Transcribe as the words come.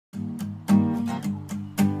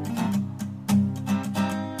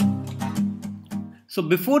So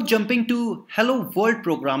before jumping to Hello World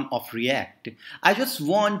program of React, I just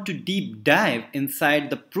want to deep dive inside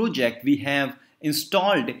the project we have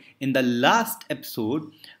installed in the last episode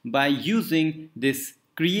by using this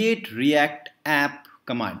create react app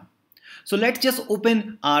command. So let's just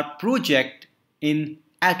open our project in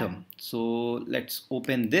Atom. So let's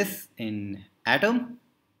open this in Atom.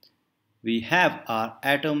 We have our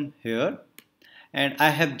Atom here, and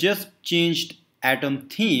I have just changed Atom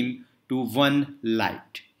theme to one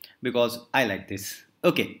light because I like this.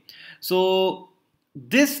 Okay, so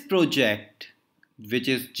this project, which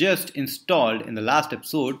is just installed in the last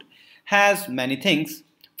episode, has many things.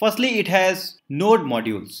 Firstly, it has node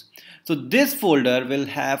modules. So this folder will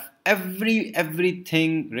have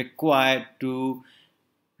everything required to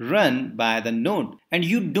run by the node, and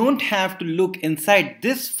you don't have to look inside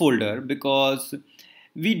this folder because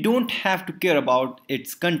we don't have to care about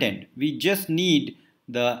its content. We just need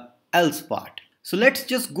the else part. So let's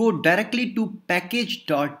just go directly to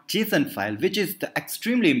package.json file, which is the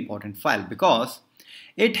extremely important file because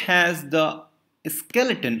it has the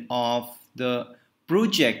skeleton of the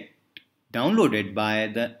project downloaded by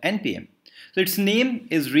the npm. So its name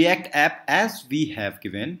is React app as we have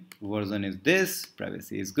given. Version is this,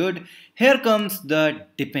 privacy is good. Here comes the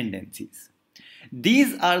dependencies.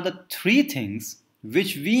 These are the three things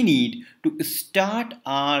which we need to start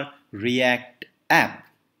our React app.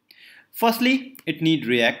 Firstly, it needs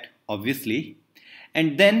React, obviously,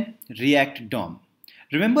 and then React DOM.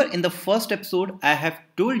 Remember in the first episode, I have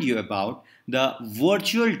told you about the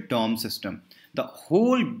virtual DOM system. The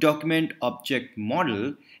whole document object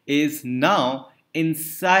model is now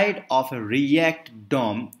inside of a React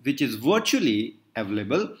DOM, which is virtually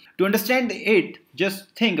available. To understand it,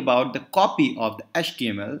 just think about the copy of the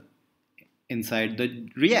HTML inside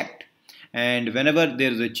the React. And whenever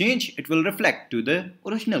there is a change, it will reflect to the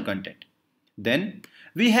original content. Then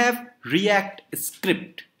we have React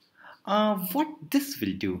script. What this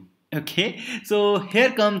will do? Okay, so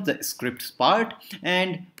here comes the scripts part,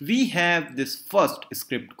 and we have this first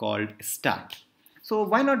script called start. So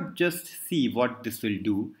why not just see what this will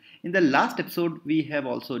do? In the last episode, we have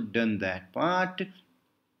also done that part.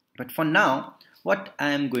 But for now, what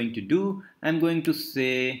I am going to do, I'm going to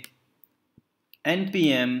say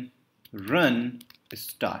npm run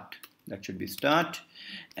start. That should be start,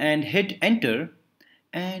 and hit enter,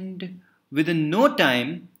 and within no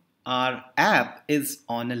time our app is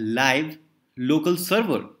on a live local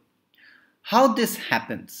server. How this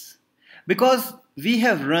happens? Because we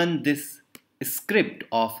have run this script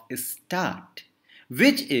of start,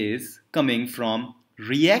 which is coming from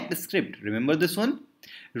React script. Remember this one?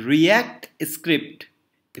 React script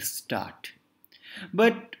start.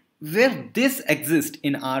 But where this exists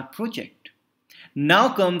in our project? Now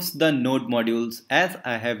comes the node modules as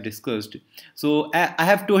I have discussed. So I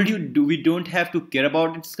have told you we don't have to care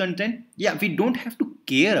about its content. Yeah, we don't have to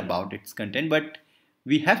care about its content, but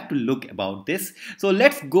we have to look about this. So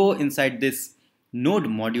let's go inside this node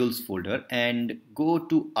modules folder and go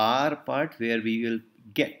to our part where we will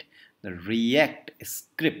get the React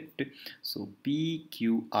script. So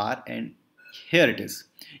PQR, and here it is.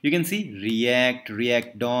 You can see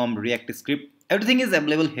React DOM, React script, everything is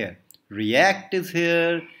available here. React is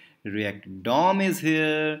here, React DOM is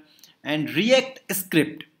here, and React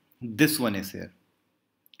script, this one is here.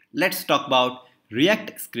 Let's talk about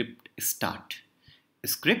React script start.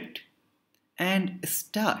 Script and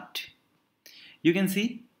start. You can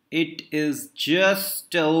see it is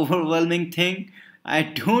just an overwhelming thing. I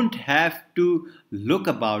don't have to look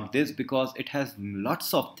about this because it has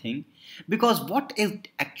lots of things. Because what is it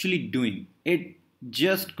actually doing? It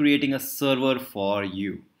just creating a server for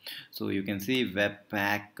you. So you can see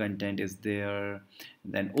webpack content is there,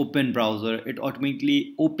 then open browser, it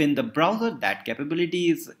automatically open the browser. That capability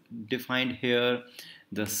is defined here.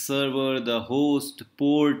 The server, the host,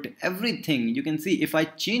 port, everything. You can see if I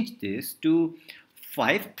change this to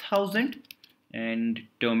 5000 and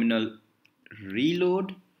terminal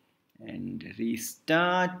reload and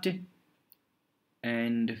restart,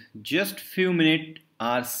 and just few minutes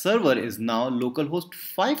our server is now localhost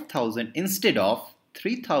 5000 instead of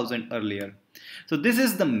 3000 earlier. So this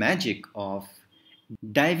is the magic of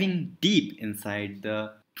diving deep inside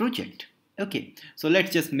the project. Okay, so let's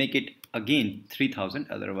just make it again 3000,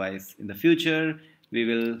 otherwise in the future we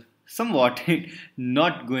will somewhat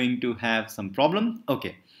not going to have some problem.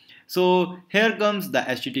 Okay, so here comes the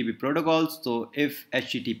HTTP protocols. So if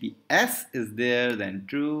HTTPS is there, then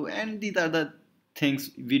true, and these are the things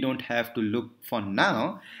we don't have to look for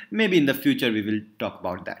now. Maybe in the future we will talk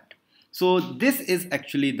about that. So this is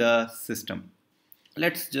actually the system.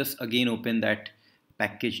 Let's just again open that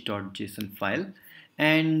package.json file,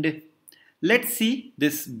 And let's see,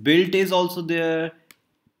 this build is also there,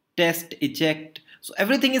 test, eject. So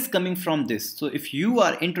everything is coming from this. So if you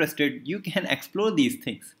are interested, you can explore these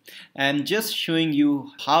things. I'm just showing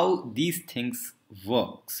you how these things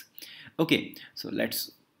works. Okay, so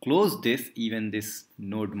let's close this, even this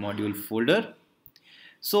node module folder.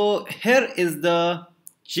 So here is the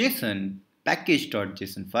JSON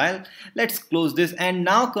package.json file. Let's close this, and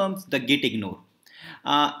now comes the git ignore.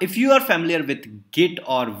 If you are familiar with Git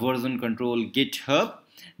or version control GitHub,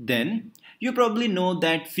 then you probably know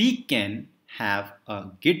that we can have a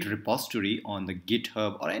Git repository on the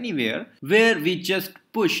GitHub or anywhere where we just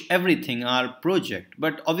push everything our project.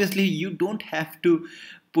 But obviously you don't have to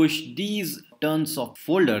push these tons of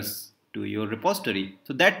folders to your repository.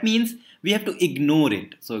 So that means we have to ignore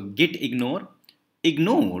it. So git ignore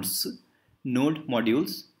ignores node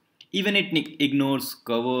modules. Even it ignores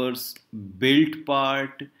covers, build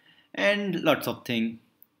part, and lots of things.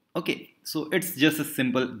 Okay, so it's just a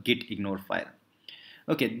simple git ignore file.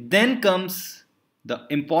 Okay, then comes the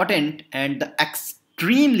important and the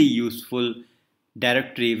extremely useful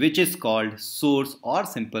directory, which is called source or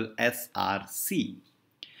simple src.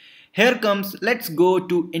 Here comes, let's go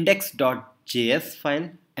to index.js file,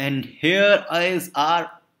 and here is our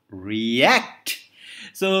React.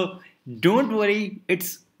 So don't worry,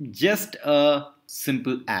 it's just a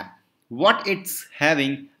simple app. What it's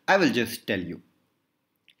having, I will just tell you.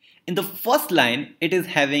 In the first line, it is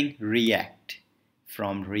having React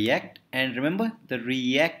from React, and remember the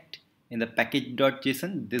React in the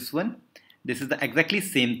package.json, this one, this is the exactly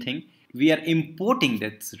same thing. We are importing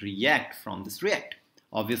this React from this React.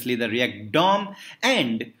 Obviously the React DOM,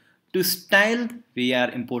 and to style we are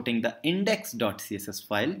importing the index.css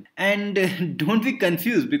file. And don't be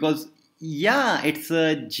confused, because yeah, it's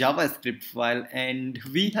a JavaScript file and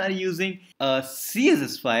we are using a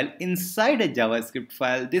CSS file inside a JavaScript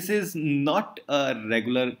file. This is not a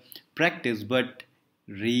regular practice, but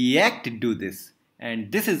React do this,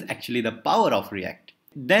 and this is actually the power of React.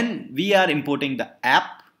 Then we are importing the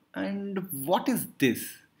app, and what is this?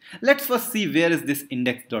 Let's first see where is this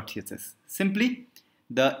index.css. Simply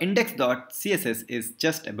the index.css is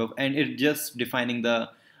just above, and it's just defining the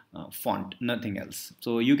font, nothing else.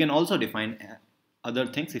 So you can also define other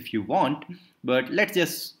things if you want, but let's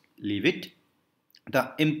just leave it.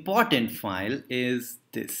 The important file is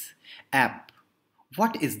this app.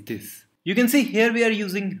 What is this? You can see here we are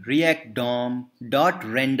using React DOM,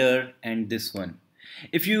 .render, and this one.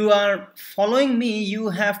 If you are following me, you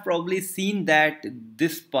have probably seen that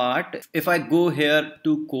this part. If I go here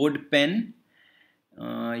to code pen,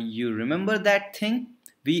 you remember that thing?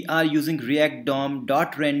 We are using React DOM,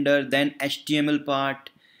 .render, then HTML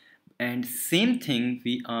part, and same thing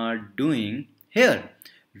we are doing here,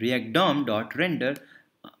 React DOM, .render,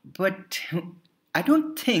 but I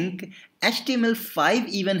don't think HTML5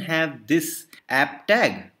 even have this app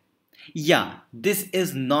tag. Yeah, this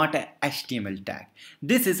is not a HTML tag.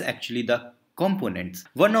 This is actually the components.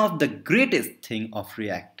 One of the greatest thing of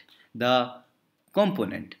React, the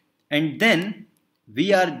component. And then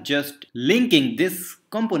we are just linking this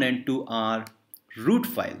component to our root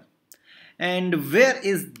file. And where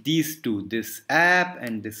is these two, this app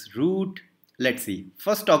and this root? Let's see.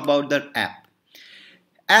 First talk about the app.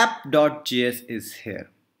 App.js is here.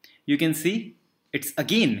 You can see it's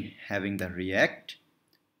again having the React,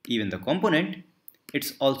 even the component.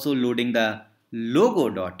 It's also loading the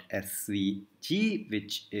logo.svg,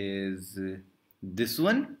 which is this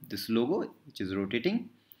one, this logo, which is rotating.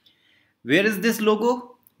 Where is this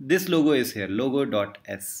logo? This logo is here,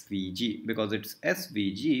 logo.svg. Because it's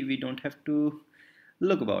svg, we don't have to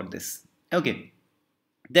look about this. Okay.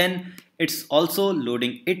 Then it's also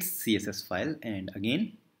loading its CSS file, and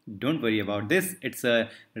again, don't worry about this. It's a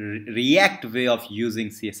React way of using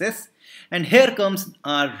CSS. And here comes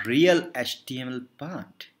our real HTML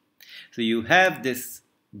part. So you have this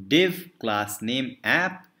div class name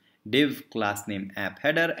app, div class name app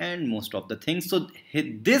header, and most of the things. So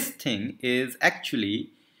this thing is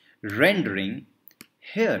actually rendering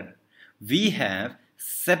here. We have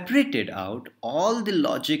separated out all the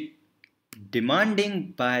logic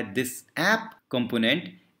demanding by this app component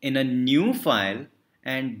in a new file,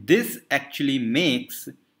 and this actually makes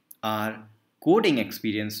our coding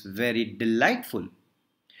experience very delightful.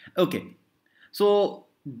 Okay, so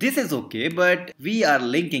this is okay, but we are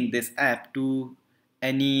linking this app to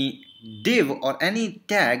any div or any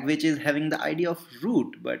tag which is having the ID of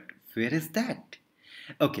root, but where is that?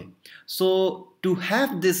 Okay, so to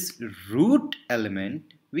have this root element,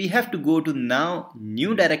 we have to go to now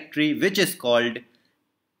new directory, which is called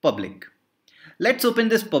public. Let's open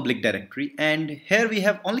this public directory, and here we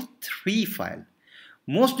have only 3 files.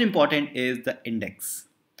 most important is the index.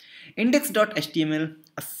 Index.html,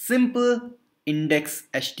 a simple index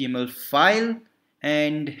HTML file,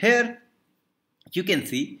 and here you can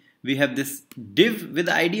see we have this div with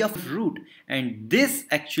the ID of root, and this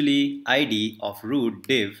actually ID of root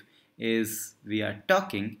div is we are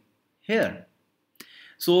talking here.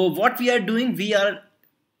 So what we are doing, we are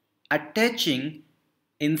attaching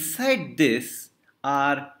inside this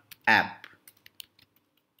our app,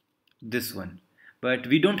 this one, but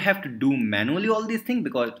we don't have to do manually all these things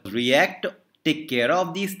because React take care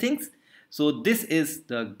of these things. So this is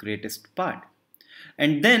the greatest part.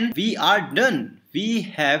 And then we are done. We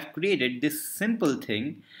have created this simple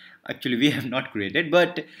thing. Actually, we have not created,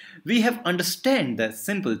 but we have understand the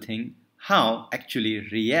simple thing, how actually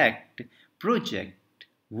React project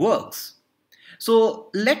works.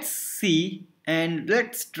 So let's see and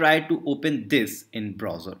let's try to open this in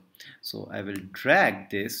browser. So I will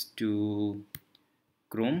drag this to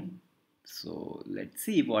Chrome. So let's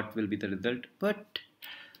see what will be the result. But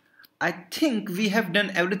I think we have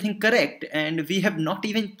done everything correct and we have not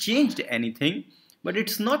even changed anything, but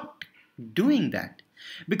it's not doing that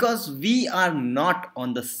because we are not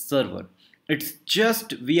on the server. It's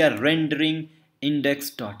just we are rendering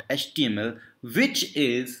index.html, which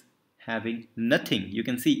is having nothing. You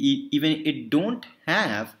can see even it don't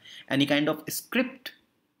have any kind of script.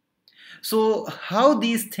 So how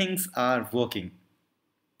these things are working?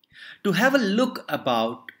 To have a look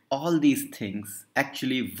about all these things,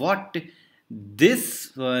 actually what this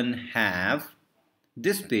page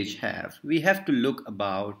have, we have to look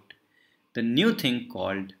about the new thing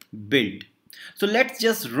called build. So let's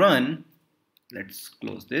just run, let's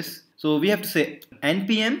close this. So we have to say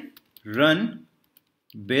npm run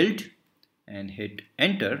build and hit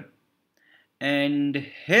enter, and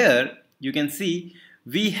here you can see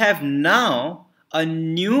we have now a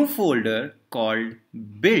new folder called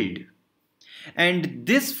build, and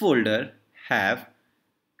this folder have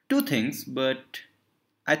two things, but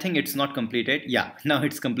I think it's not completed. Yeah, now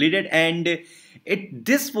it's completed, and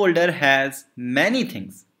this folder has many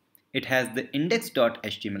things. It has the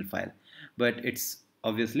index.html file, but it's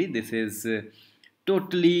obviously this is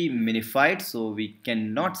totally minified, so we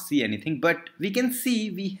cannot see anything, but we can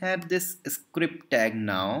see we have this script tag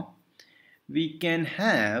now. We can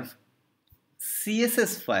have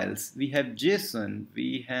CSS files, we have JSON,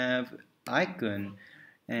 we have icon,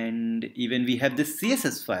 and even we have this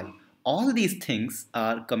CSS file. All these things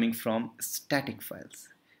are coming from static files.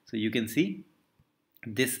 So you can see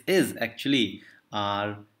this is actually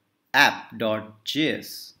our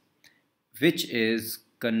app.js, which is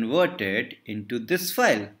converted into this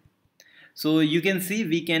file. So you can see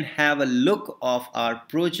we can have a look of our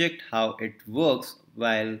project, how it works,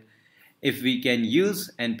 while if we can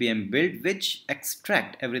use npm build, which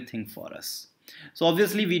extract everything for us. So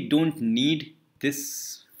obviously we don't need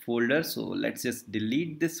this folder, so let's just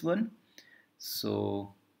delete this one.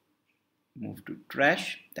 So move to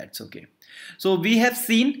trash, that's okay. So we have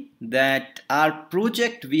seen that our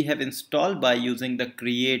project we have installed by using the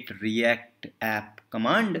create react app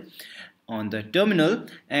command on the terminal,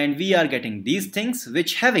 and we are getting these things,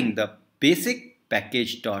 which having the basic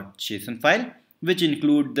package.json file, which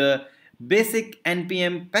include the basic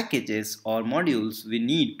npm packages or modules we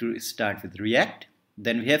need to start with React.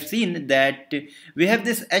 Then we have seen that we have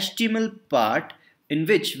this HTML part in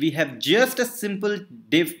which we have just a simple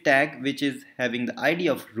div tag which is having the ID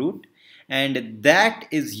of root, and that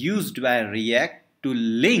is used by React to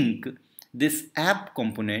link this app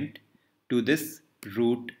component to this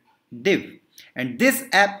root div. And this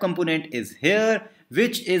app component is here,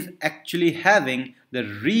 which is actually having the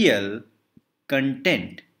real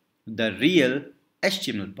content, the real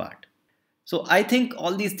HTML part. So I think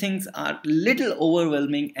all these things are little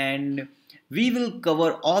overwhelming, and we will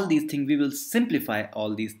cover all these things, we will simplify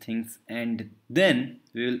all these things, and then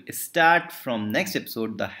we will start from next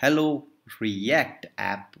episode the Hello React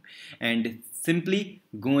app and simply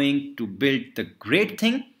going to build the great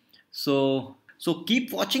thing. So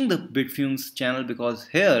keep watching the Bitfumes channel, because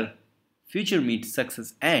here future meets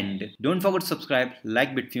success, and don't forget to subscribe,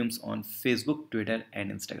 like Bitfumes on Facebook, Twitter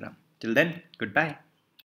and Instagram. Till then, goodbye.